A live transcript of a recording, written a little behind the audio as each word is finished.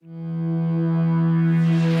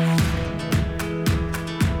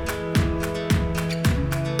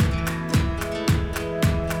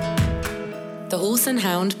Horse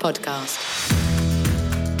Hound Podcast.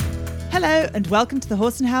 Hello and welcome to the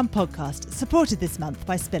Horse Hound Podcast, supported this month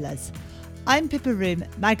by Spillers. I'm Pippa Room,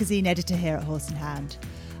 magazine editor here at Horse Hound.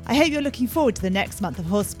 I hope you're looking forward to the next month of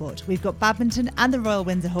horse sport. We've got Badminton and the Royal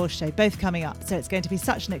Windsor Horse Show both coming up, so it's going to be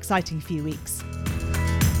such an exciting few weeks.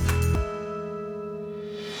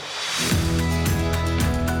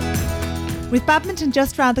 With badminton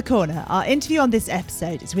just round the corner, our interview on this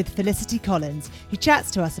episode is with Felicity Collins, who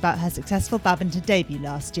chats to us about her successful badminton debut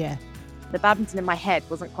last year. The badminton in my head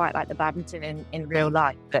wasn't quite like the badminton in real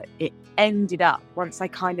life, but it ended up, once I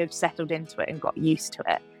kind of settled into it and got used to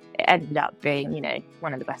it, it ended up being,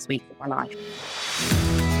 one of the best weeks of my life.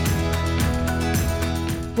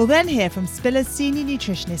 We'll then hear from Spillers senior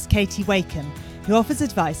nutritionist Katie Wakeham, who offers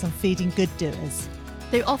advice on feeding good-doers.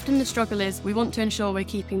 Though often the struggle is we want to ensure we're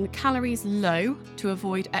keeping the calories low to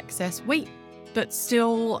avoid excess weight, but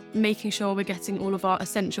still making sure we're getting all of our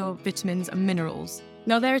essential vitamins and minerals.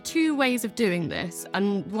 Now, there are two ways of doing this,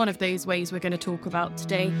 and one of those ways we're going to talk about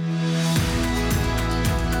today.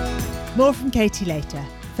 More from Katie later.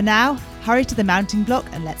 For now, hurry to the mounting block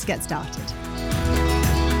and let's get started.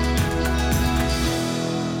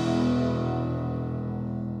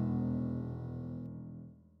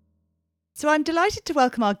 So I'm delighted to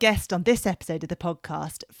welcome our guest on this episode of the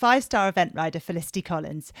podcast, five-star event rider Felicity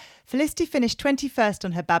Collins. Felicity finished 21st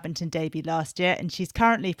on her badminton debut last year, and she's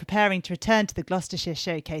currently preparing to return to the Gloucestershire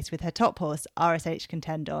Showcase with her top horse, RSH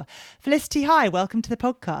Contendor. Felicity, hi, welcome to the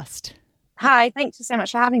podcast. Hi, thank you so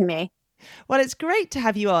much for having me. Well, it's great to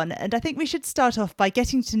have you on, and I think we should start off by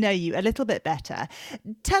getting to know you a little bit better.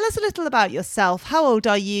 Tell us a little about yourself. How old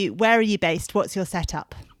are you? Where are you based? What's your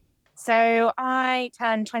setup? So I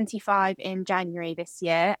turned 25 in January this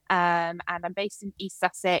year, and I'm based in East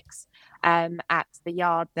Sussex at the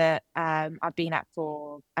yard that I've been at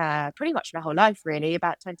for pretty much my whole life, really,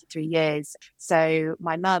 about 23 years. So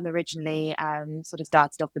my mum originally sort of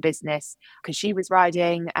started off the business because she was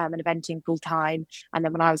riding and eventing full time. And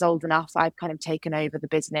then when I was old enough, I've kind of taken over the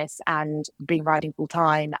business and been riding full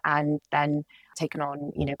time, and then taken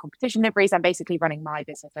on, competition liveries. I'm basically running my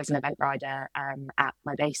business as an event rider at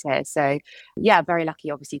my base here. So yeah, very lucky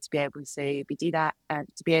obviously to be able to do that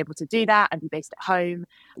and be based at home.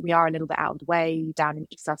 We are a little bit out of the way down in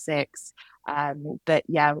East Sussex. But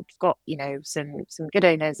yeah, we've got, some good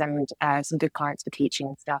owners and some good clients for teaching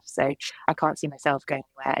and stuff. So I can't see myself going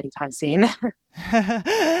anywhere anytime soon.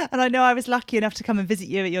 And I know I was lucky enough to come and visit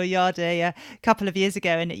you at your yard a couple of years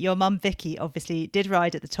ago, and your mum Vicky obviously did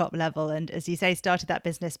ride at the top level and, as you say, started that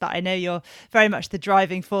business, but I know you're very much the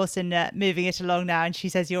driving force in moving it along now, and she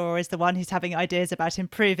says you're always the one who's having ideas about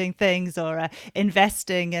improving things or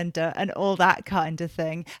investing and all that kind of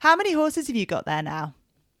thing. How many horses have you got there now?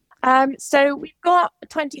 So we've got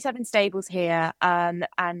 27 stables here, and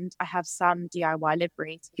I have some DIY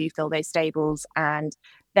livery to fill those stables. And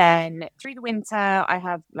then through the winter, I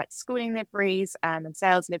have like schooling liveries and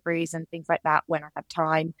sales liveries and things like that when I have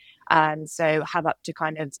time. So have up to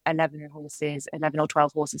kind of 11 or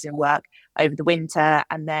 12 horses in work over the winter.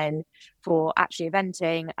 And then for actually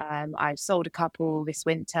eventing, I've sold a couple this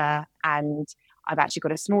winter, and I've actually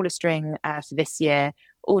got a smaller string for this year,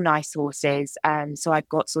 all nice horses. So I've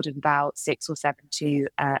got sort of about 6 or 7 to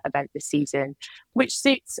event this season, which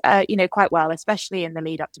suits, quite well, especially in the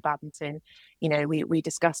lead up to badminton. We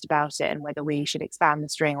discussed about it and whether we should expand the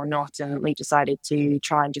string or not. And we decided to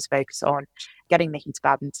try and just focus on getting the heat of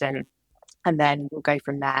badminton. And then we'll go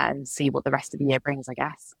from there and see what the rest of the year brings, I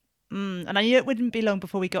guess. And I knew it wouldn't be long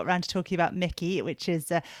before we got round to talking about Mickey, which is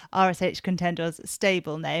RSH Contendor's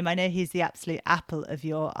stable name. I know he's the absolute apple of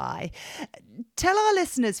your eye. Tell our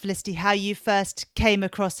listeners, Felicity, how you first came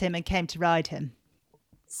across him and came to ride him.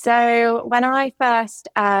 So when I first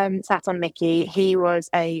sat on Mickey, he was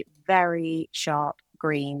a very sharp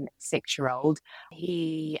green 6-year-old.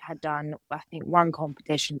 He had done, I think, one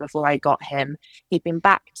competition before I got him. He'd been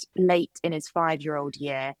backed late in his 5-year-old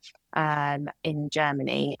year in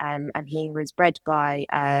Germany, and he was bred by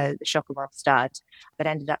the Shockerwell stud, but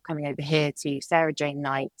ended up coming over here to Sarah Jane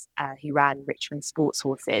Knight, who ran Richmond Sports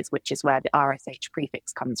Horses, which is where the RSH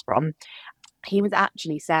prefix comes from. He was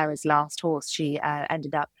actually Sarah's last horse. She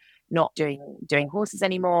ended up not doing horses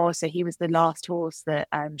anymore. So he was the last horse that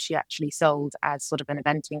she actually sold as sort of an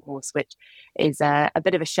eventing horse, which is a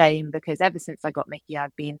bit of a shame because ever since I got Mickey,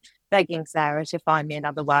 I've been begging Sarah to find me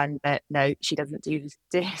another one. But no, she doesn't do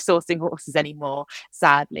sourcing horses anymore,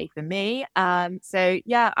 sadly for me. So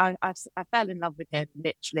yeah, I fell in love with him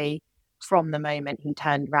literally from the moment he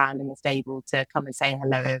turned around in the stable to come and say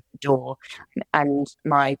hello over the door. And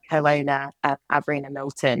my co-owner, Avrina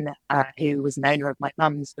Milton, who was an owner of my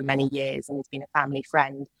mum's for many years and has been a family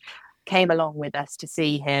friend, came along with us to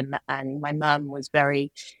see him. And my mum was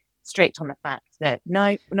very strict on the fact that,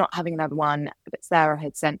 no, we're not having another one. But Sarah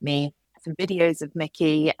had sent me some videos of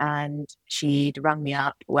Mickey, and she'd rung me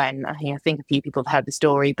up when, I think a few people have heard the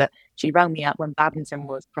story, but she rung me up when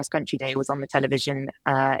cross country day was on the television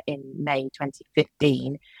in May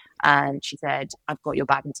 2015. And she said, I've got your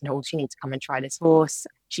badminton horse. You need to come and try this horse.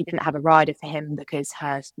 She didn't have a rider for him because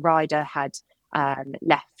her rider had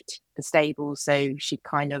left the stable. So she'd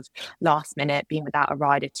kind of last minute been without a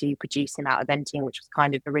rider to produce him out eventing, which was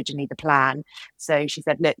kind of originally the plan. So she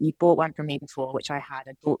said, look, you bought one from me before, which I had.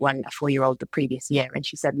 I bought one, a 4-year-old, the previous year. And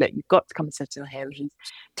she said, look, you've got to come and settle him. He's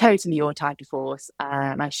totally your type of horse.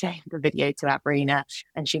 I showed the video to Abrina,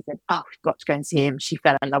 and she said, oh, we've got to go and see him. She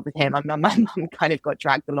fell in love with him. My mum kind of got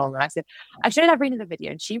dragged along. And I said, I've shown Abrina the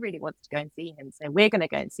video and she really wants to go and see him. So we're going to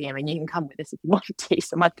go and see him and you can come with us if you want to.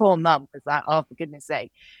 So my poor mum was like, oh, for goodness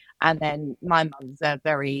sake. And then my mum's a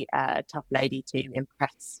very tough lady to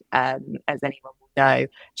impress, as anyone will know.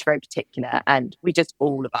 She's very particular. And we just,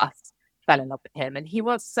 all of us, fell in love with him. And he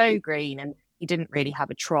was so green, and he didn't really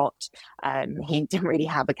have a trot. He didn't really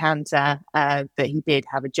have a canter, but he did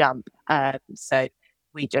have a jump. So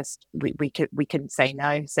we couldn't say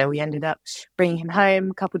no. So we ended up bringing him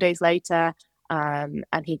home a couple of days later. And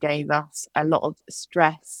he gave us a lot of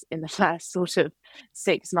stress in the first sort of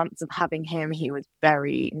 6 months of having him. He was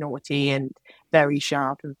very naughty and very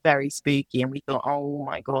sharp and very spooky. And we thought, oh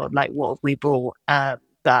my God, like, what have we brought?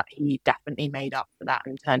 But he definitely made up for that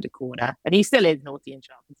and turned a corner. And he still is naughty and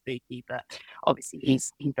sharp and spooky, but obviously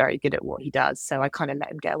he's very good at what he does. So I kind of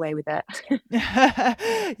let him get away with it.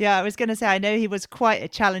 Yeah, I was going to say, I know he was quite a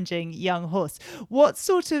challenging young horse. What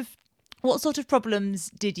sort of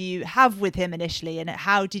problems did you have with him initially, and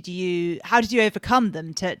how did you overcome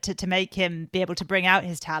them to make him be able to bring out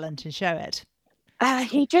his talent and show it?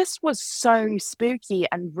 He just was so spooky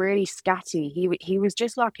and really scatty. He was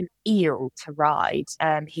just like an eel to ride.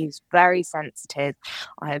 He's very sensitive.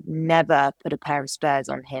 I have never put a pair of spurs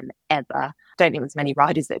on him ever. Don't think there's many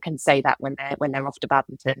riders that can say that when they're off to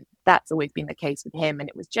badminton. That's always been the case with him. And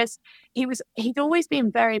it was just, he'd always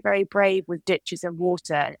been very, very brave with ditches and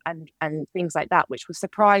water and things like that, which was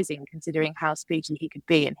surprising considering how spooky he could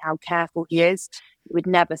be and how careful he is. You would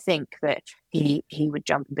never think that he would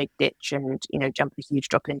jump a big ditch and, jump a huge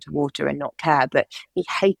drop into water and not care. But he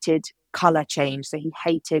hated colour change. So he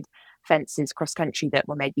hated fences cross country that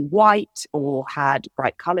were maybe white or had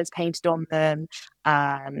bright colours painted on them.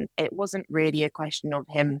 It wasn't really a question of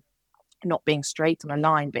him not being straight on a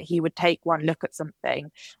line, but he would take one look at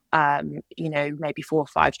something, maybe 4 or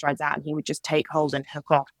 5 strides out, and he would just take hold and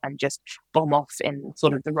hook off and just bomb off in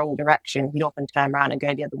sort of the wrong direction. He'd often turn around and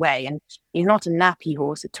go the other way. And he's not a nappy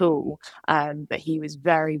horse at all, but he was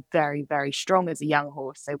very, very, very strong as a young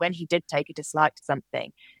horse. So when he did take a dislike to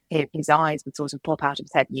something, his eyes would sort of pop out of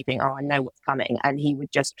his head and you think, oh, I know what's coming. And he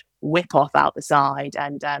would just whip off out the side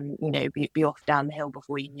and, be off down the hill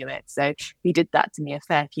before you knew it. So he did that to me a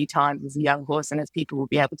fair few times as a young horse. And as people will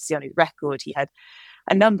be able to see on his record, he had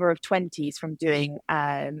a number of 20s from doing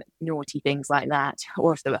naughty things like that.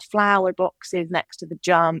 Or if there were flower boxes next to the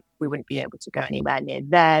jump, we wouldn't be able to go anywhere near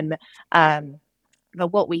them.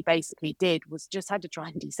 But what we basically did was just had to try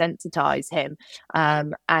and desensitize him.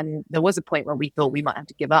 And there was a point where we thought we might have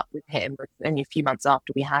to give up with him, but only a few months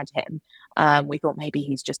after we had him. We thought maybe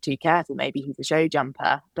he's just too careful, maybe he's a show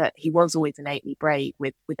jumper, but he was always innately brave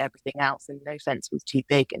with everything else, and no fence was too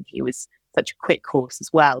big, and he was such a quick horse as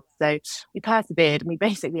well. So we persevered, and we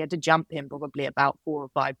basically had to jump him probably about 4 or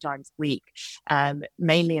 5 times a week,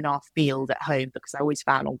 mainly in our field at home, because I always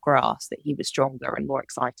found on grass that he was stronger and more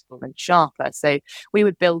excitable and sharper. So we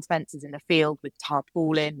would build fences in the field with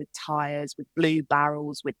tarpaulin, with tyres, with blue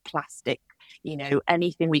barrels, with plastic,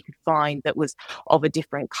 anything we could find that was of a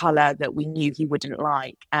different colour that we knew he wouldn't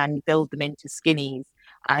like, and build them into skinnies.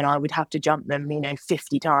 And I would have to jump them,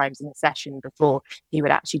 50 times in a session before he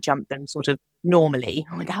would actually jump them sort of normally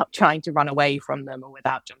without trying to run away from them or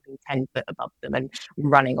without jumping 10 foot above them and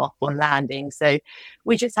running off on landing. So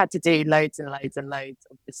we just had to do loads and loads and loads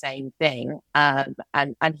of the same thing. And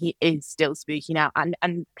he is still spooky now.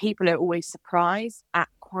 And people are always surprised at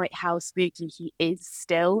quite how spooky he is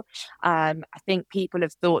still. I think people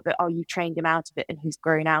have thought that, oh, you trained him out of it and he's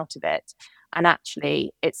grown out of it. And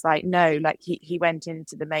actually, it's like, no, like he went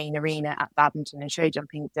into the main arena at Badminton and show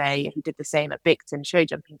jumping day. He did the same at Bicton show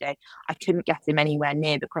jumping day. I couldn't get him anywhere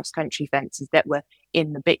near the cross country fences that were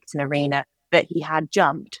in the Bicton arena that he had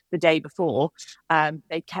jumped the day before.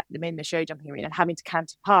 They kept them in the show jumping arena and having to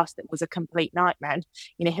count it past. That was a complete nightmare. And,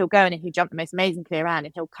 he'll go in and he'll jump the most amazing clear round,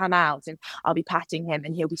 and he'll come out and I'll be patting him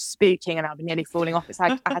and he'll be spooking and I'll be nearly falling off. It's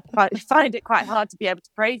like I had to find it quite hard to be able to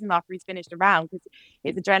praise him after he's finished a round, because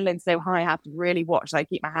his adrenaline's so high. I have to really watch. I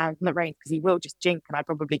keep my hands on the reins because he will just jink and I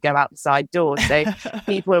probably go out the side door. So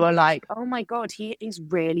people were like, "Oh my God, he is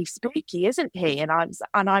really spooky, isn't he?" And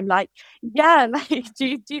I'm like, "Yeah, like,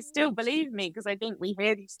 do you still believe me?" Because I think we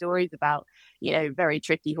hear these stories about, very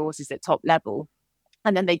tricky horses at top level,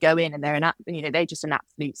 and then they go in and they're just an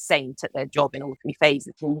absolute saint at their job in all three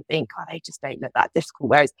phases, and you think, "Oh, they just don't look that difficult."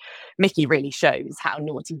 Whereas Mickey really shows how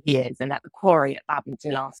naughty he is. And at the quarry at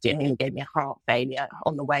Badminton last year, he gave me a heart failure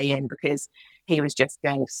on the way in because he was just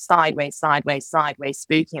going sideways,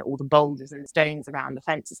 spooking at all the boulders and stones around the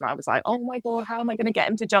fences. And I was like, "Oh my God, how am I going to get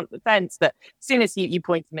him to jump the fence?" But as soon as you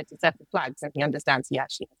point him into separate flags and he understands he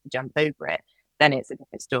actually has to jump over it, then it's a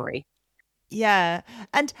different story. Yeah.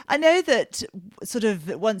 And I know that sort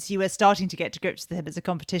of once you were starting to get to grips with him as a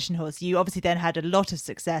competition horse, you obviously then had a lot of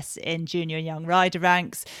success in junior and young rider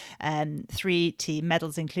ranks, 3 team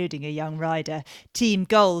medals, including a young rider, team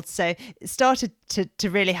gold. So started to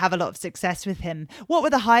really have a lot of success with him. What were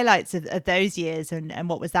the highlights of those years, and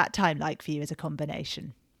what was that time like for you as a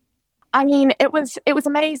combination? I mean, it was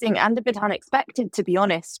amazing and a bit unexpected, to be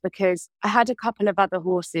honest, because I had a couple of other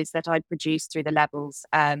horses that I'd produced through the levels.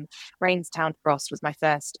 Rainstown Frost was my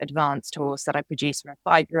first advanced horse that I produced from a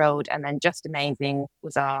 5-year-old, and then Just Amazing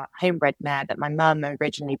was our homebred mare that my mum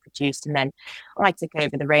originally produced, and then I took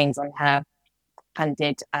over the reins on her and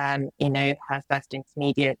did, her first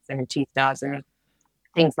intermediates and 2 stars and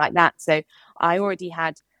things like that. So I already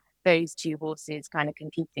had those 2 horses kind of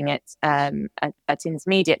competing at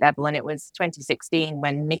intermediate level. And it was 2016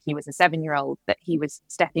 when Mickey was a 7-year-old that he was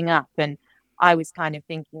stepping up. And I was kind of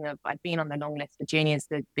thinking of, I'd been on the long list for juniors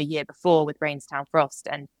the year before with Rainstown Frost,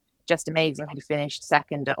 and Just Amazing had finished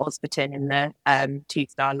second at Osberton in the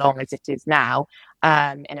 2-star long, as it is now,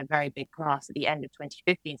 in a very big class at the end of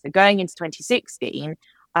 2015. So going into 2016,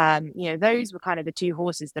 those were kind of the 2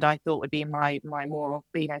 horses that I thought would be my more,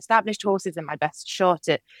 established horses and my best shot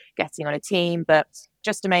at getting on a team. But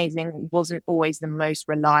Just Amazing wasn't always the most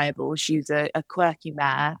reliable. She's a quirky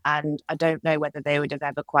mare, and I don't know whether they would have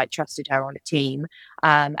ever quite trusted her on a team.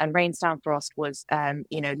 And Rainstown Frost was, a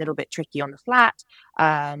little bit tricky on the flat.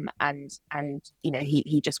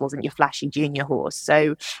 He just wasn't your flashy junior horse.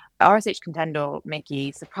 So RSH contender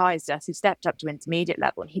Mickey surprised us. He stepped up to intermediate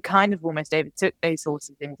level, and he kind of almost overtook those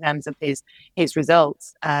horses in terms of his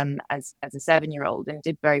results as a 7-year-old, and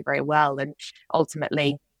did very, very well, and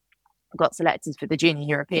ultimately got selected for the Junior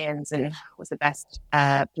Europeans and was the best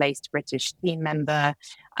placed British team member,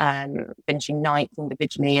 finishing 9th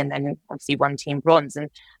individually, and then obviously won team bronze. And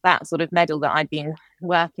that sort of medal that I'd been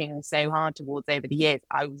working so hard towards over the years,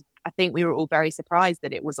 I think we were all very surprised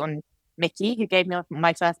that it was on Mickey who gave me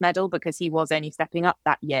my first medal, because he was only stepping up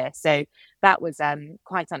that year. So that was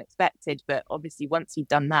quite unexpected. But obviously once he'd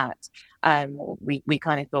done that, we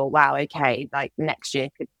kind of thought, wow, okay, like next year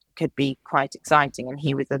could be quite exciting. And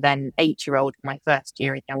he was a then 8-year-old, my first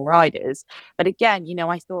year in Young Riders. But again,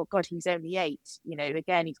 I thought, God, he's only 8.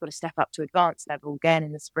 Again, he's got to step up to advanced level again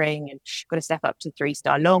in the spring, and got to step up to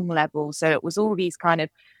 3-star long level. So it was all these kind of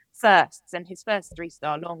firsts, and his first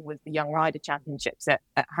 3-star long was the Young Rider Championships at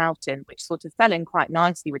Houghton, which sort of fell in quite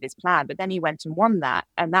nicely with his plan. But then he went and won that,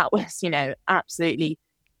 and that was, absolutely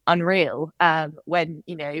unreal. When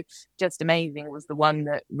Just Amazing was the one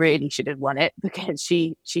that really should have won it, because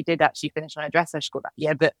she did actually finish on a dressage score that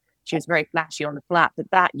year, but she was very flashy on the flat.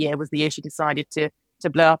 But that year was the year she decided to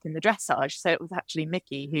blow up in the dressage. So it was actually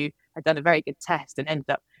Mickey who had done a very good test and ended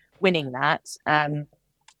up winning that. And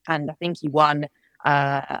I think he won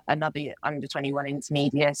another under 21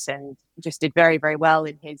 intermediate, and just did very, very well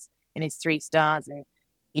in his 3 stars, and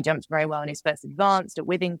he jumped very well in his first advanced at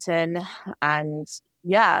Withington, and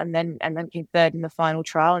then came 3rd in the final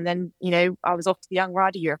trial. And then I was off to the Young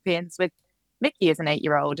Rider Europeans with Mickey as an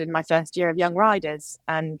 8-year-old in my first year of Young Riders,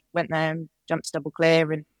 and went there and jumped double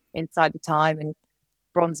clear and inside the time and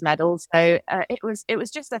bronze medals. So it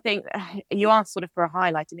was just, I think, you asked sort of for a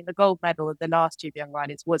highlight. I mean, the gold medal of the last year of Young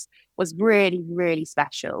Riders was really, really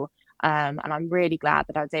special. And I'm really glad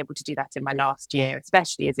that I was able to do that in my last year,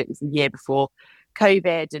 especially as it was the year before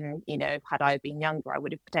COVID. And, had I been younger, I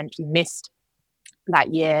would have potentially missed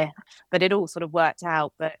that year. But it all sort of worked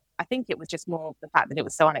out. But I think it was just more the fact that it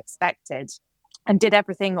was so unexpected, and did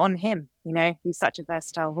everything on him. He's such a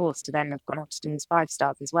versatile horse to then have gone on to do his 5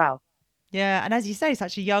 stars as well. Yeah, and as you say,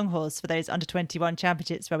 such a young horse for those under 21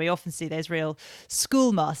 championships where we often see those real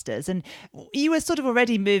schoolmasters. And you were sort of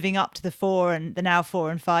already moving up to the 4 and the now 4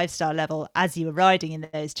 and 5 star level as you were riding in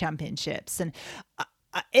those championships. And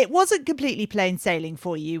it wasn't completely plain sailing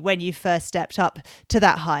for you when you first stepped up to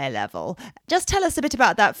that higher level. Just tell us a bit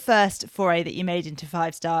about that first foray that you made into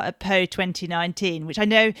 5 star at Po 2019, which I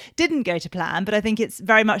know didn't go to plan, but I think it's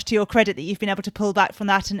very much to your credit that you've been able to pull back from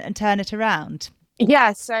that and turn it around.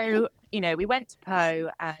 Yeah, so, we went to Po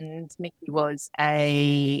and Mickey was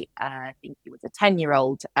I think he was a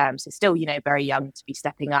 10-year-old, so still, very young to be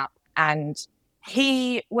stepping up. And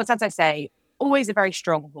he was, as I say, always a very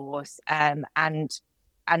strong horse.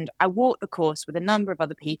 And I walked the course with a number of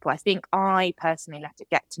other people. I think I personally let it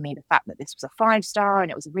get to me, the fact that this was a 5 star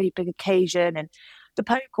and it was a really big occasion. And the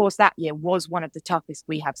Po course that year was one of the toughest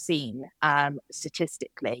we have seen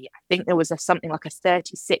statistically. I think there was something like a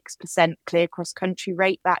 36% clear cross-country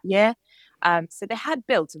rate that year. So they had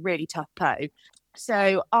built a really tough Po.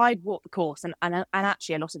 So I'd walked the course and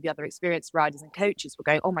actually a lot of the other experienced riders and coaches were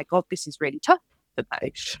going, oh my God, this is really tough.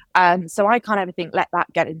 So I kind of, I think, let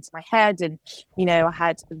that get into my head, and I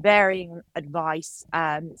had varying advice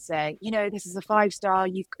saying, this is a 5 star,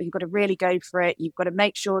 you've got to really go for it, you've got to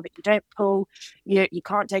make sure that you don't pull, you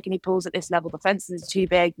can't take any pulls at this level, the fences are too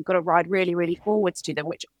big, you've got to ride really, really forwards to them,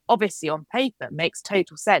 which obviously on paper makes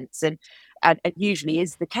total sense, and it usually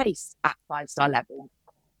is the case at 5 star level.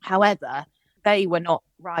 However, they were not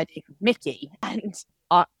riding Mickey, and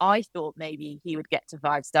I thought maybe he would get to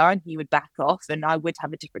 5 star and he would back off and I would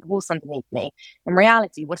have a different horse underneath me. In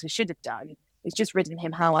reality, what I should have done is just ridden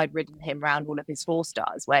him how I'd ridden him around all of his 4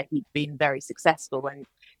 stars, where he'd been very successful and,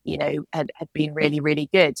 had been really, really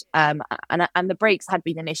good. And the brakes had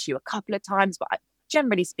been an issue a couple of times, but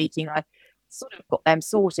generally speaking, I sort of got them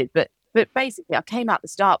sorted. But basically, I came out the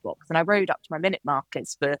start box and I rode up to my minute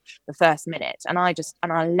markers for the first minute, and I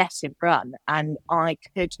let him run, and I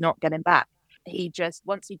could not get him back.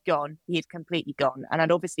 Once he'd gone, he had completely gone. And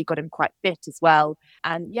I'd obviously got him quite fit as well.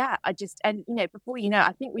 And yeah, before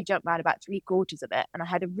I think we jumped around about 3/4 of it. And I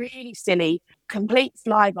had a really silly, complete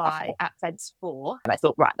flyby at fence 4. And I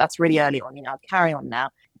thought, right, that's really early on, I'll carry on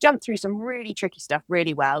now. Jumped through some really tricky stuff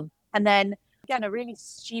really well. And then again, a really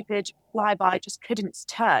stupid flyby, just could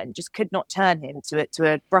not turn him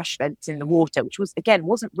to a brush fence in the water, which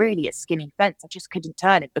wasn't really a skinny fence. I just couldn't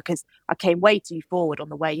turn it because I came way too forward on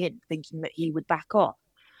the way in, thinking that he would back off.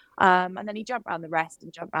 And then he jumped around the rest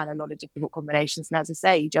and jumped around a lot of difficult combinations. And as I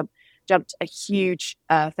say, he jumped a huge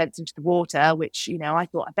fence into the water, which, I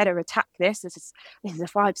thought I better attack this. This is a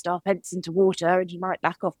 5-star fence into water and he might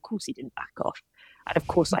back off. Of course he didn't back off. And of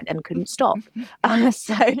course, I then couldn't stop.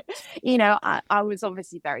 So, I was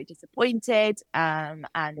obviously very disappointed. And,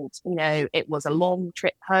 it was a long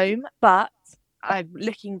trip home. But I'm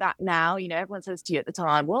looking back now, everyone says to you at the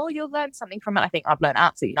time, well, you'll learn something from it. I think I've learned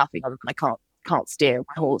absolutely nothing other than I can't steer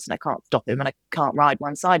my horse and I can't stop him and I can't ride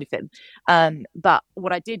one side of him. But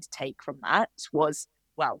what I did take from that was,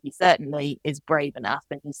 well, he certainly is brave enough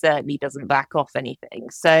and he certainly doesn't back off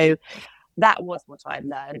anything. So that was what I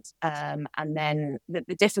learned. And then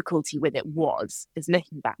the difficulty with it is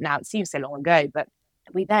looking back now, it seems so long ago, but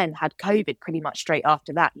we then had COVID pretty much straight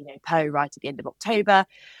after that, Po right at the end of October,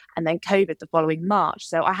 and then COVID the following March.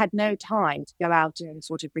 So I had no time to go out and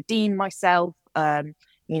sort of redeem myself,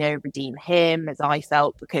 redeem him as I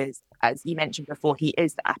felt, because as you mentioned before, he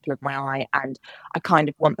is the apple of my eye, and I kind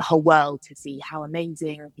of want the whole world to see how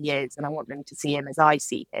amazing he is, and I want them to see him as I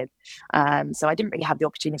see him. So I didn't really have the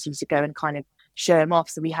opportunity to go and kind of show him off.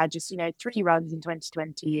 So we had just, 3 runs in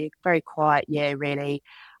 2020, a very quiet year, really.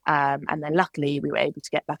 And then luckily we were able to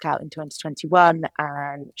get back out in 2021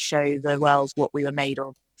 and show the world what we were made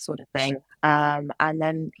of, sort of thing. And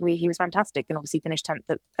then he was fantastic and obviously finished 10th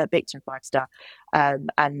at Badminton 5-star.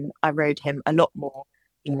 And I rode him a lot more,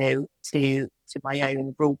 to my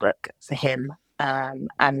own rule book for him. And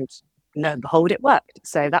lo and behold, it worked.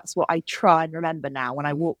 So that's what I try and remember now when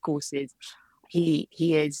I walk courses. He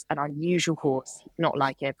is an unusual horse, not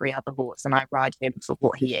like every other horse, and I ride him for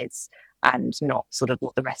what he is and not sort of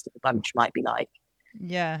what the rest of the bunch might be like.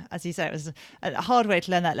 Yeah, as you say, it was a hard way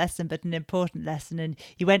to learn that lesson, but an important lesson. And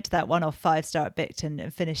you went to that one-off 5-star at Bicton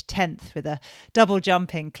and finished 10th with a double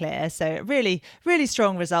jumping clear. So really, really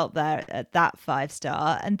strong result there at that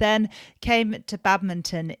 5-star. And then came to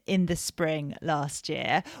Badminton in the spring last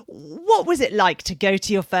year. What was it like to go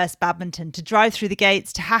to your first Badminton, to drive through the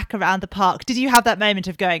gates, to hack around the park? Did you have that moment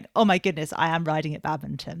of going, oh my goodness, I am riding at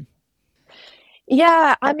Badminton?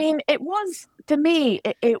 Yeah, I mean, it was, for me,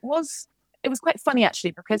 it was quite funny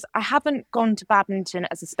actually, because I haven't gone to Badminton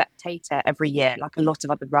as a spectator every year like a lot of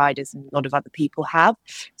other riders and a lot of other people have.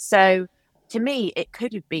 So to me, it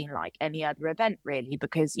could have been like any other event, really,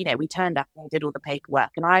 because, we turned up and we did all the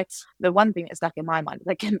paperwork. And the one thing that stuck in my mind is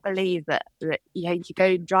I couldn't believe that you go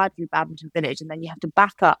and drive through Badminton Village and then you have to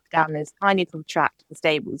back up down this tiny little track to the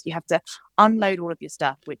stables. You have to unload all of your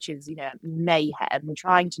stuff, which is, mayhem, and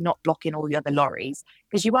trying to not block in all the other lorries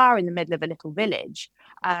because you are in the middle of a little village.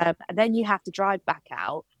 And then you have to drive back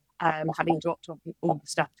out. Having dropped off all the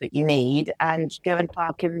stuff that you need and go and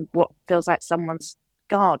park in what feels like someone's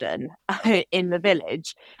garden in the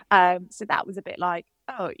village. So that was a bit like,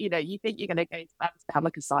 you think you're going to go to have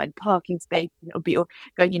like a side parking space and it'll be all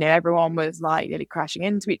going, everyone was like nearly crashing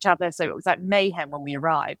into each other. So it was like mayhem when we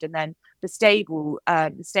arrived. And then the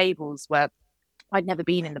stables were, I'd never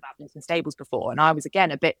been in the Badminton stables before, and I was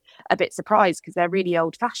again a bit surprised because they're really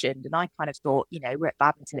old fashioned. And I kind of thought, we're at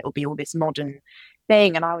Badminton, it'll be all this modern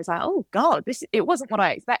thing, and I was like, oh god, it wasn't what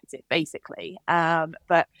I expected, basically.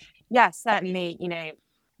 But yeah, certainly,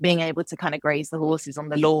 being able to kind of graze the horses on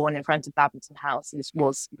the lawn in front of Badminton houses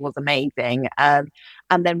was amazing. And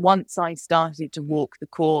then once I started to walk the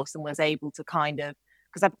course and was able to kind of,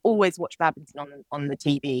 because I've always watched badminton on the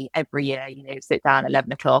TV every year, sit down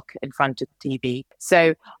 11 o'clock in front of the TV.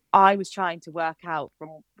 So I was trying to work out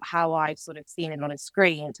from how I've sort of seen it on a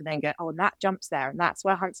screen to then go, and that jumps there and that's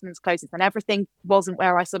where Huntsman's closest, and everything wasn't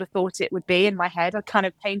where I sort of thought it would be in my head. I kind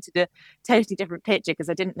of painted a totally different picture because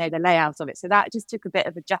I didn't know the layout of it. So that just took a bit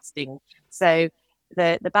of adjusting. So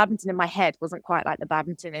the badminton in my head wasn't quite like the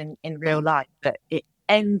badminton in real life, but it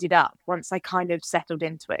ended up, once I kind of settled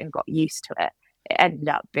into it and got used to it, it ended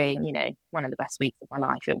up being, one of the best weeks of my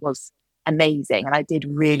life. It was amazing. And I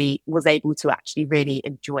was able to actually really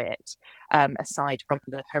enjoy it, aside from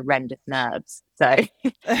the horrendous nerves. So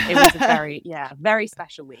it was a very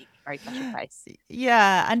special week, very special place.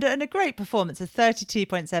 Yeah, and a great performance, a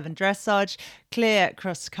 32.7 dressage, clear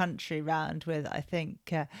cross-country round with, I think,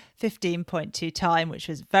 15.2 time, which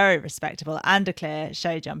was very respectable, and a clear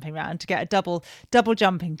show jumping round to get a double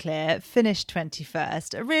jumping clear, finished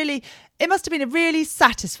 21st. It must have been a really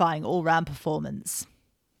satisfying all-round performance.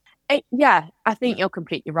 I think you're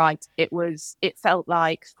completely right. It felt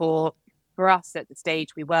like for us at the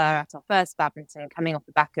stage we were at our first badminton, coming off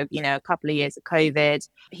the back of, a couple of years of COVID,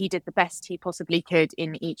 he did the best he possibly could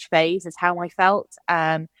in each phase, is how I felt.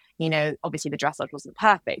 Obviously the dressage wasn't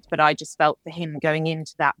perfect, but I just felt for him going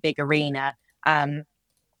into that big arena and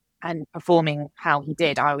performing how he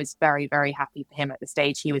did, I was very, very happy for him at the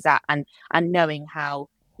stage he was at, and knowing how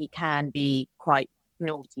he can be quite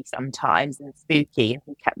naughty sometimes and spooky, and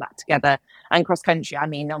he kept that together. And cross country, I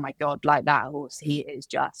mean, oh my god, like that horse, he is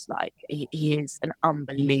just like, he is an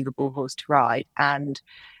unbelievable horse to ride. And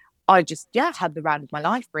I just had the round of my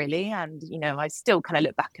life, really. And I still kind of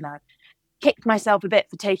look back and I kicked myself a bit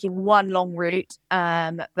for taking one long route,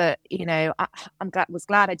 but was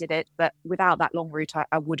glad I did it. But without that long route,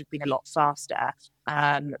 I would have been a lot faster.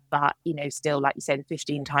 But still, like you said, the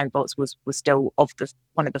 15 time bolts was still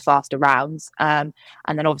one of the faster rounds. And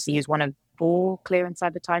then obviously he was one of 4 clear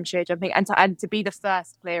inside the time show jumping, and to be the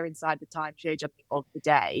first clear inside the time show jumping of the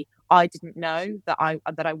day, I didn't know that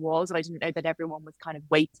I was, and I didn't know that everyone was kind of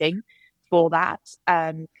waiting for that,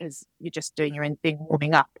 because you're just doing your own thing,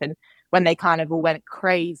 warming up. And when they kind of all went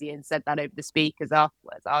crazy and said that over the speakers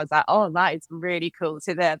afterwards, I was like, oh, that is really cool.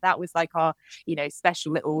 So that was like our,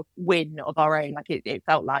 special little win of our own. Like it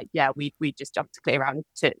felt like, we just jumped a clear round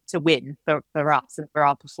to win for us and for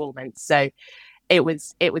our performance. So it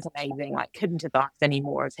was amazing. Like, couldn't have asked any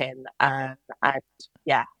more of him. And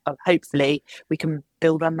hopefully we can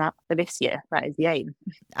build on that for this year. That is the aim.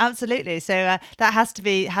 Absolutely. So that has to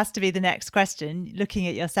be the next question. Looking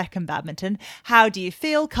at your second badminton, how do you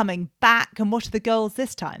feel coming back, and what are the goals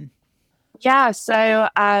this time? Yeah, so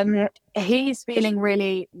he's feeling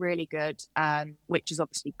really, really good, which is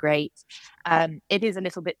obviously great. It is a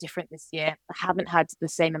little bit different this year. I haven't had the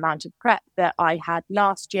same amount of prep that I had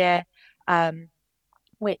last year,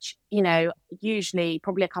 which, usually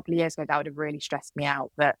probably a couple of years ago, that would have really stressed me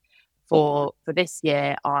out. But for this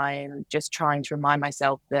year, I'm just trying to remind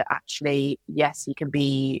myself that actually, yes, he can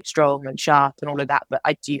be strong and sharp and all of that, but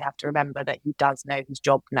I do have to remember that he does know his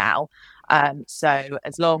job now. So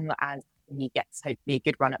as long as he gets hopefully a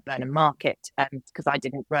good run at Burnham Market, because I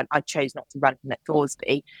chose not to run him at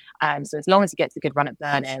Thoresby. So as long as he gets a good run at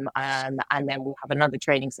Burnham, and then we'll have another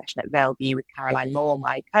training session at Valeview with Caroline Moore,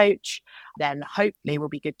 my coach, then hopefully we'll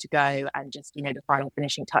be good to go. And just, the final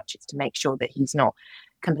finishing touches to make sure that he's not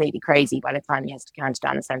completely crazy by the time he has to counter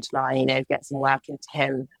down the centre line, get some work into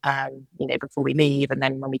him, before we leave. And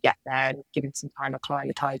then when we get there, and give him some time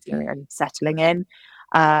acclimatising and settling in.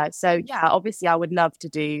 Obviously I would love to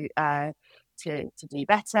do to do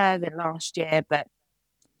better than last year, but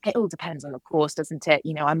it all depends on the course, doesn't it?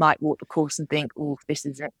 I might walk the course and think, oh, this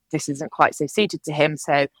isn't quite so suited to him.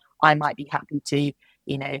 So I might be happy to,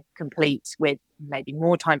 complete with maybe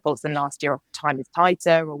more time faults than last year, or time is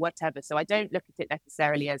tighter or whatever. So I don't look at it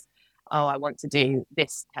necessarily as, oh, I want to do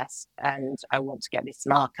this test and I want to get this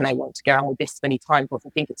mark and I want to go on with this many time faults. I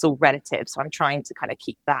think it's all relative. So I'm trying to kind of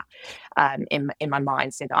keep that in my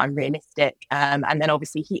mind so that I'm realistic. And then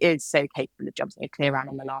obviously he is so capable of jumping a clear round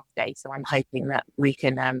on the last day. So I'm hoping that we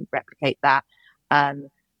can replicate that.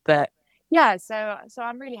 But yeah, so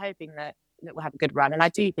I'm really hoping that we'll have a good run. And I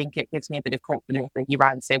do think it gives me a bit of confidence that he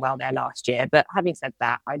ran so well there last year. But having said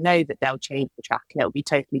that, I know that they'll change the track and it'll be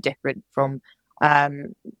totally different from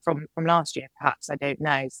last year, perhaps. I don't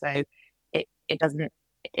know. So it doesn't.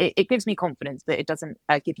 It gives me confidence, but it doesn't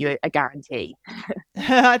give you a guarantee.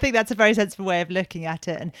 I think that's a very sensible way of looking at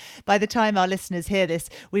it. And by the time our listeners hear this,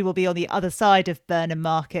 we will be on the other side of Burnham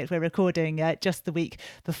Market. We're recording just the week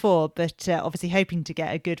before, but obviously hoping to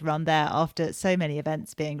get a good run there after so many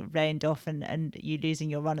events being rained off and you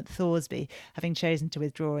losing your run at Thoresby, having chosen to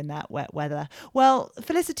withdraw in that wet weather. Well,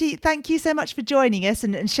 Felicity, thank you so much for joining us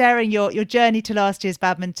and sharing your journey to last year's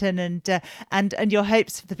badminton and your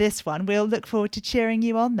hopes for this one. We'll look forward to cheering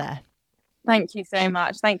you on there. Thank you so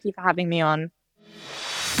much. Thank you for having me on.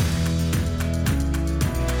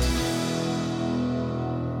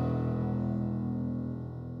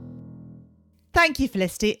 Thank you,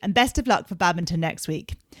 Felicity, and best of luck for badminton next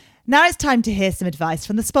week. Now it's time to hear some advice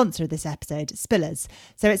from the sponsor of this episode, Spillers.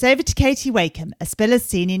 So it's over to Katie Wakeham, a Spillers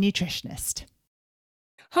senior nutritionist.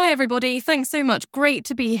 Hi everybody, thanks so much. Great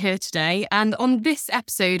to be here today. And on this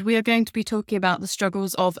episode, we are going to be talking about the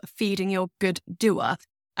struggles of feeding your good doer.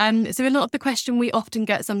 So a lot of the question we often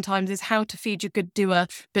get sometimes is how to feed your good doer,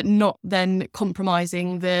 but not then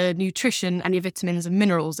compromising the nutrition and your vitamins and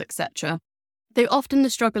minerals, etc. Though often the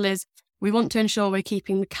struggle is we want to ensure we're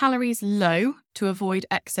keeping the calories low to avoid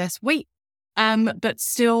excess weight, but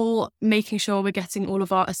still making sure we're getting all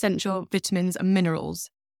of our essential vitamins and minerals.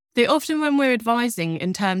 Though often when we're advising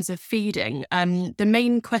in terms of feeding, the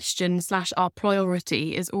main question / our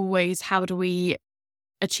priority is always how do we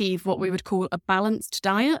achieve what we would call a balanced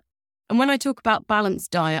diet. And when I talk about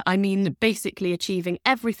balanced diet, I mean basically achieving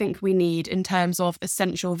everything we need in terms of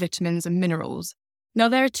essential vitamins and minerals. Now,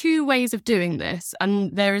 there are two ways of doing this,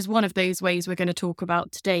 and there is one of those ways we're going to talk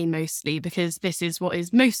about today mostly, because this is what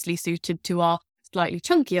is mostly suited to our slightly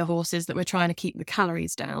chunkier horses that we're trying to keep the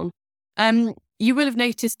calories down. You will have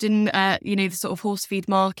noticed in, the sort of horse feed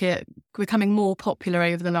market becoming more popular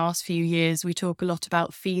over the last few years. We talk a lot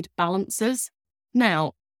about feed balancers.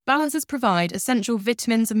 Now, balancers provide essential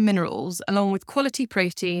vitamins and minerals along with quality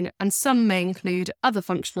protein, and some may include other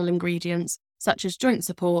functional ingredients such as joint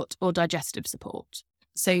support or digestive support.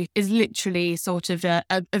 So it's literally sort of a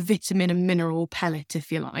vitamin and mineral pellet,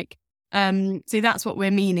 if you like. So that's what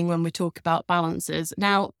we're meaning when we talk about balancers.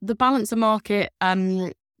 Now, the balancer market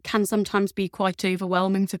can sometimes be quite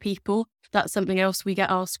overwhelming for people. That's something else we get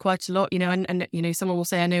asked quite a lot, and someone will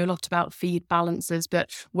say, I know a lot about feed balancers,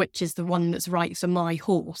 but which is the one that's right for my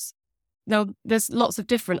horse? Now, there's lots of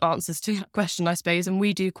different answers to that question, I suppose, and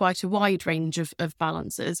we do quite a wide range of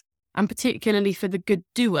balancers. And particularly for the good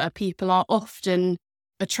doer, people are often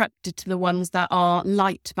attracted to the ones that are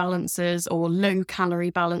light balancers or low calorie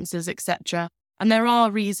balancers, etc. And there are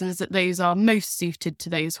reasons that those are most suited to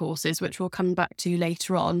those horses, which we'll come back to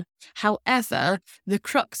later on. However, the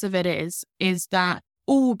crux of it is that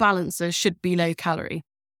all balancers should be low calorie.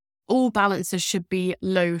 All balancers should be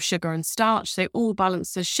low sugar and starch. So all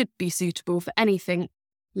balancers should be suitable for anything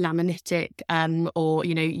laminitic, or,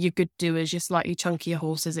 your good doers, your slightly chunkier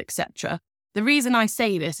horses, etc. The reason I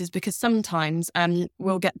say this is because sometimes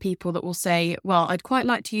we'll get people that will say, well, I'd quite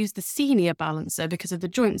like to use the senior balancer because of the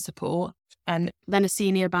joint support, and then a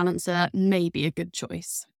senior balancer may be a good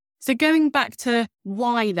choice. So going back to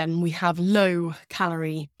why then we have low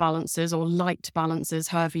calorie balancers or light balancers,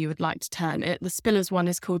 however you would like to term it. The Spillers one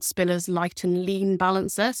is called Spillers Light and Lean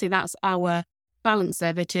Balancer. So that's our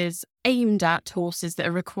balancer that is aimed at horses that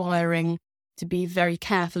are requiring to be very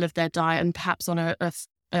careful of their diet and perhaps on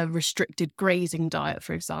a restricted grazing diet,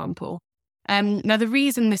 for example. Now, the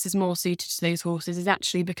reason this is more suited to those horses is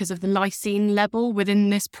actually because of the lysine level within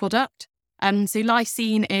this product. So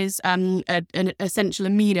lysine is an essential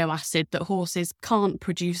amino acid that horses can't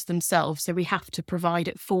produce themselves, so we have to provide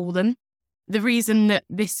it for them. The reason that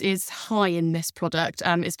this is high in this product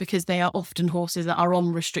is because they are often horses that are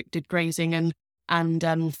on restricted grazing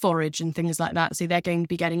and forage and things like that. So they're going to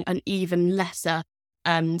be getting an even lesser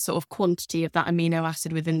sort of quantity of that amino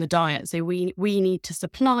acid within the diet. So we need to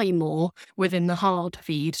supply more within the hard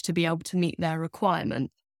feed to be able to meet their requirement.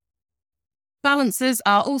 Balancers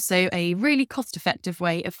are also a really cost-effective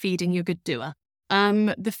way of feeding your good doer.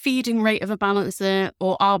 The feeding rate of a balancer,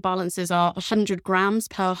 or our balancers, are 100 grams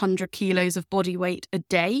per 100 kilos of body weight a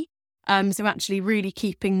day. So actually really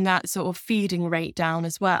keeping that sort of feeding rate down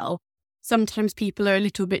as well. Sometimes people are a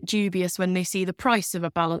little bit dubious when they see the price of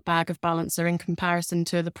a bag of balancer in comparison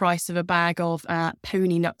to the price of a bag of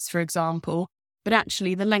pony nuts, for example. But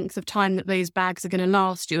actually the length of time that those bags are going to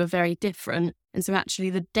last you are very different. And so actually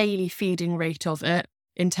the daily feeding rate of it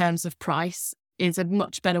in terms of price is a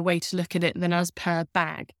much better way to look at it than as per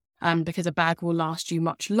bag, because a bag will last you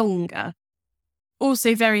much longer.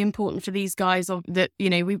 Also very important for these guys that,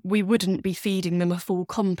 we wouldn't be feeding them a full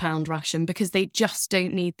compound ration because they just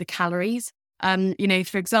don't need the calories.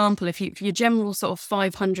 For example, if your general sort of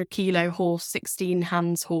 500 kilo horse, 16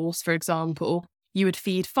 hands horse, for example, you would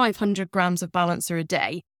feed 500 grams of balancer a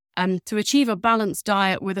day. To achieve a balanced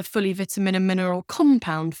diet with a fully vitamin and mineral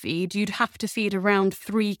compound feed, you'd have to feed around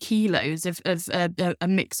 3 kilos of a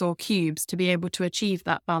mix or cubes to be able to achieve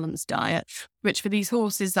that balanced diet, which for these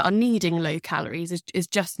horses that are needing low calories is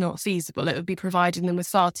just not feasible. It would be providing them with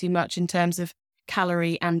far too much in terms of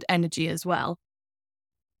calorie and energy as well.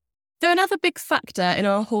 So another big factor in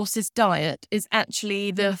our horses' diet is actually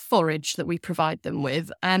the forage that we provide them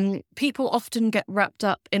with. People often get wrapped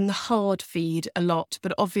up in the hard feed a lot,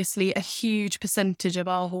 but obviously a huge percentage of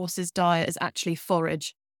our horses' diet is actually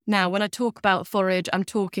forage. Now, when I talk about forage, I'm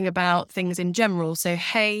talking about things in general, so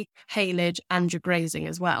hay, haylage, and your grazing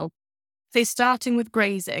as well. So starting with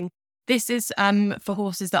grazing, this is for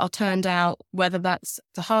horses that are turned out, whether that's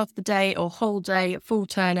for half the day or whole day, full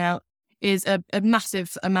turnout, is a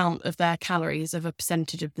massive amount of their calories of a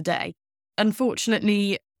percentage of the day.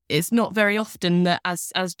 Unfortunately, it's not very often that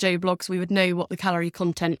as Joe blogs, we would know what the calorie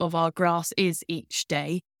content of our grass is each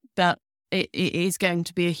day, but it is going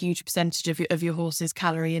to be a huge percentage of your horse's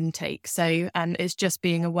calorie intake. So it's just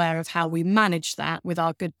being aware of how we manage that with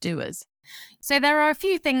our good doers. So there are a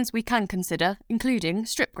few things we can consider, including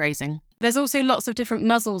strip grazing. There's also lots of different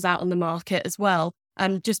muzzles out on the market as well.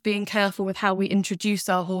 And just being careful with how we introduce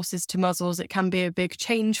our horses to muzzles. It can be a big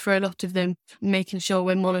change for a lot of them, making sure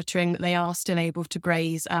we're monitoring that they are still able to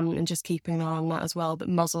graze and just keeping an eye on that as well. But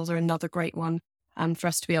muzzles are another great one for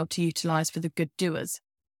us to be able to utilise for the good doers.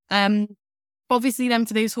 Obviously then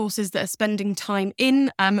for those horses that are spending time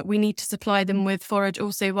in, we need to supply them with forage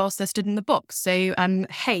also whilst they're stood in the box. So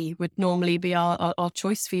hay would normally be our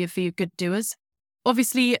choice for your good doers.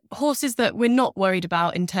 Obviously, horses that we're not worried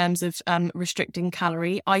about in terms of restricting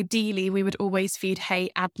calorie, ideally we would always feed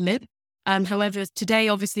hay ad lib. However, today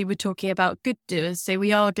obviously we're talking about good doers, so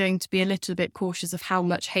we are going to be a little bit cautious of how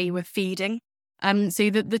much hay we're feeding.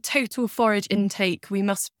 So the total forage intake, we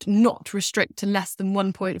must not restrict to less than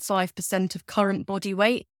 1.5% of current body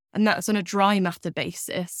weight, and that's on a dry matter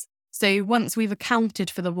basis. So once we've accounted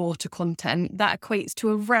for the water content, that equates to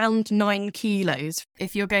around 9 kilos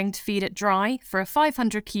if you're going to feed it dry for a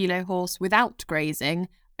 500 kilo horse without grazing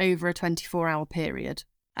over a 24-hour period.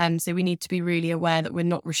 So we need to be really aware that we're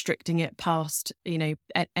not restricting it past,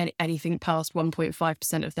 anything past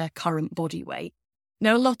 1.5% of their current body weight.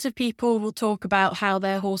 Now, a lot of people will talk about how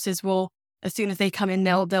their horses will, as soon as they come in,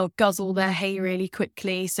 they'll guzzle their hay really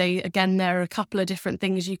quickly. So again, there are a couple of different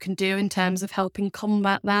things you can do in terms of helping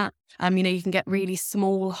combat that. You can get really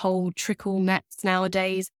small hole trickle nets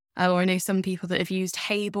nowadays, or I know some people that have used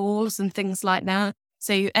hay balls and things like that.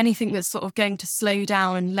 So anything that's sort of going to slow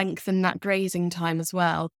down and lengthen that grazing time as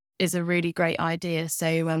well is a really great idea.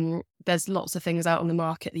 So there's lots of things out on the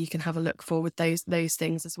market that you can have a look for with those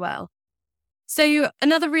things as well. So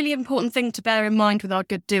another really important thing to bear in mind with our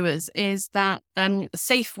good doers is that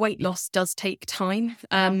safe weight loss does take time.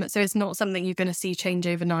 So it's not something you're going to see change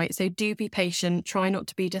overnight. So do be patient, try not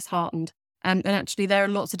to be disheartened. And actually there are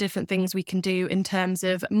lots of different things we can do in terms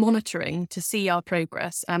of monitoring to see our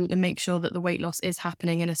progress and make sure that the weight loss is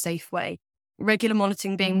happening in a safe way. Regular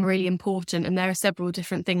monitoring being really important, and there are several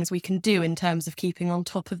different things we can do in terms of keeping on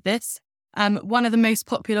top of this. One of the most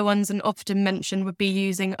popular ones and often mentioned would be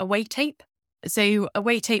using a weigh tape. So a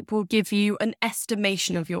weigh tape will give you an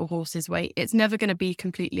estimation of your horse's weight. It's never going to be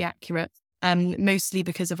completely accurate, mostly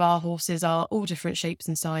because of our horses are all different shapes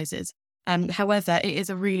and sizes. However, it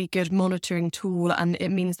is a really good monitoring tool, and it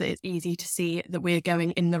means that it's easy to see that we're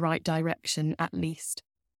going in the right direction at least.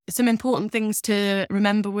 Some important things to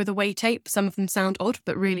remember with a weigh tape. Some of them sound odd,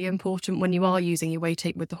 but really important when you are using your weigh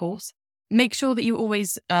tape with the horse. Make sure that you're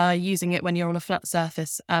always using it when you're on a flat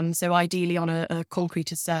surface, so ideally on a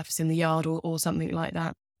concreted surface in the yard or something like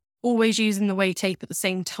that. Always using the weigh tape at the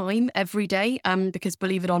same time every day, because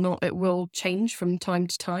believe it or not, it will change from time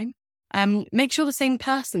to time. Make sure the same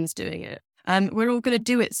person's doing it. we're all going to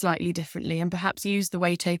do it slightly differently and perhaps use the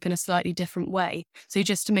weigh tape in a slightly different way. So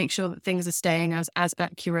just to make sure that things are staying as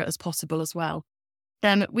accurate as possible as well.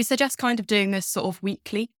 We suggest kind of doing this sort of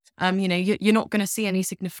weekly. You're not going to see any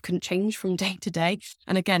significant change from day to day.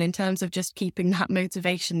 And again, in terms of just keeping that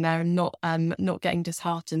motivation there and not getting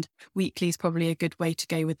disheartened, weekly is probably a good way to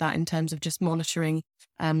go with that in terms of just monitoring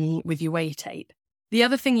with your weigh tape. The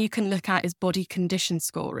other thing you can look at is body condition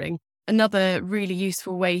scoring. Another really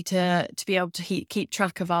useful way to be able to keep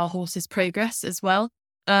track of our horse's progress as well.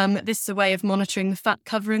 This is a way of monitoring the fat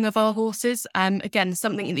covering of our horses. Again,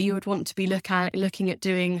 something that you would want to be looking at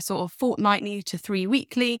doing sort of fortnightly to 3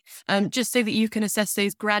 weekly, just so that you can assess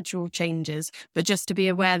those gradual changes, but just to be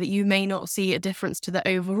aware that you may not see a difference to the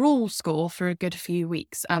overall score for a good few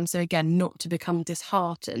weeks. So again, not to become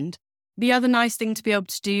disheartened. The other nice thing to be able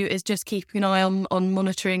to do is just keep an eye on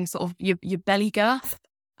monitoring sort of your belly girth.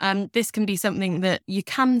 This can be something that you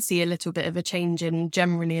can see a little bit of a change in,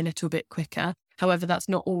 generally a little bit quicker. However, that's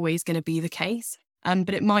not always going to be the case.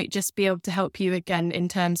 But it might just be able to help you again in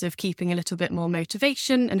terms of keeping a little bit more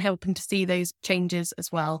motivation and helping to see those changes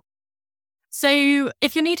as well. So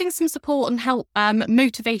if you're needing some support and help,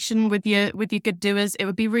 motivation with your good doers, it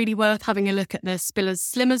would be really worth having a look at the Spillers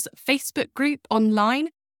Slimmers Facebook group online.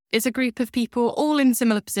 It's a group of people all in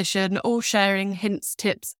similar position, all sharing hints,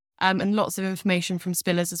 tips, and lots of information from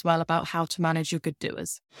Spillers as well about how to manage your good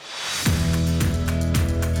doers.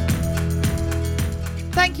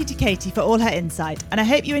 Thank you to Katie for all her insight, and I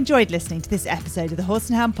hope you enjoyed listening to this episode of the Horse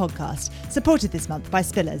Hound Podcast, supported this month by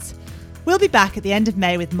Spillers. We'll be back at the end of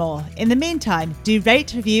May with more. In the meantime, do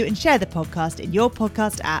rate, review and share the podcast in your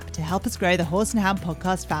podcast app to help us grow the Horse Hound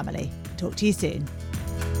Podcast family. Talk to you soon.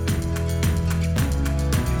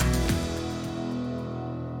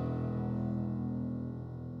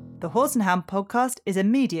 The Horse Hound Podcast is a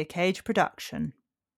Media Cage production.